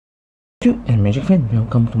And Magic fan,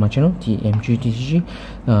 welcome to my channel, the MTG.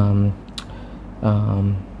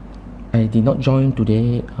 I did not join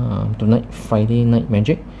today, tonight Friday night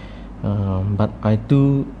Magic, but I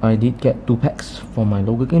did get 2 packs for my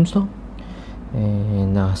local game store,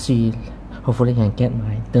 and see, hopefully I can get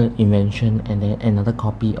my 3rd invention and then another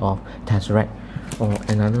copy of Tesseract or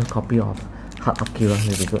another copy of Heart of Kira.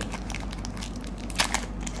 Will be good.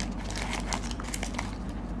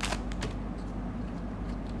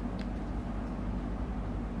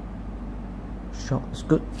 Shot is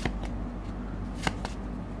good.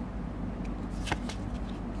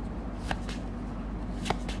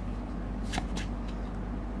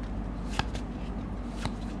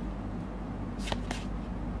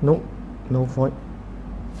 No void.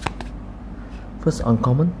 First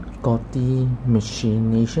uncommon, Gaudy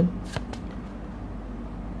Machination.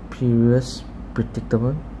 Furious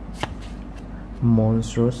Predictable.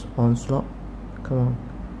 Monstrous Onslaught. Come on.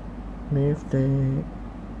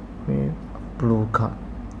 Blue card.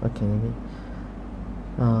 Okay, maybe.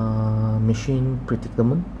 Machine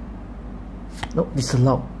Predicament. No,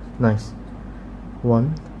 disallowed. Nice.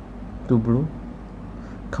 1, 2 blue.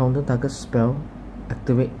 Counter target spell,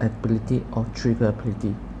 activate ability or trigger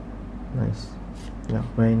ability. Nice. Yeah,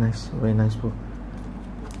 very nice blue.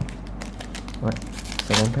 Right,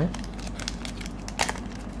 second pack.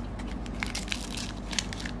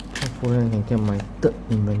 Hopefully I can get my 3rd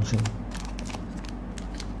invention.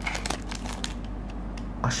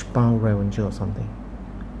 Ashbound Revenger or something.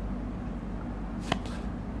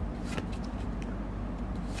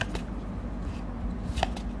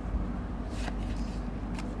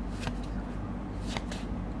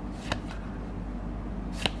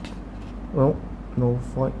 Well, no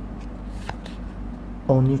void.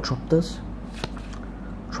 Ornithopters,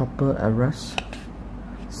 Chopper Arrest,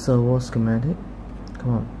 Servo Schematic. Come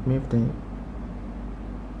on, maybe they.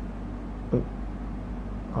 Wait,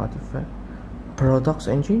 artifact. Paradox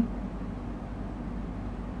Engine.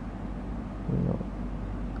 No.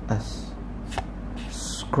 S.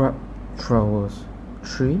 Scrap Travels.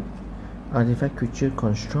 3. Artifact creature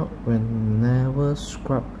construct. Whenever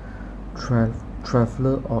Scrap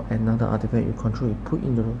Traveler or another artifact you control is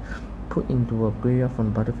put into a graveyard from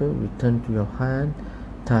the battlefield, return to your hand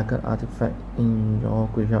target artifact in your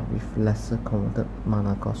graveyard with lesser converted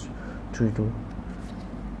mana cost. 3/2.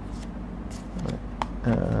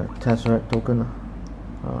 Tesseract token,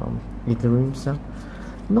 Aether Cell.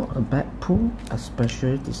 Not a bad pool,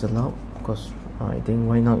 especially disallowed, because I think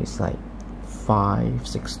right now it's like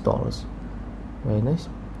 $5-6. Very nice.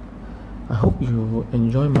 I hope you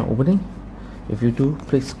enjoy my opening. If you do,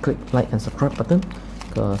 please click like and subscribe button,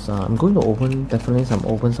 because I'm going to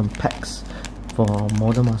open some packs for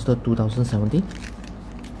Modern Master 2017.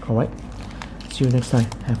 Alright, see you next time.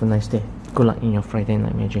 Have a nice day. Good luck in your Friday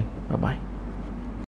night magic. Bye bye.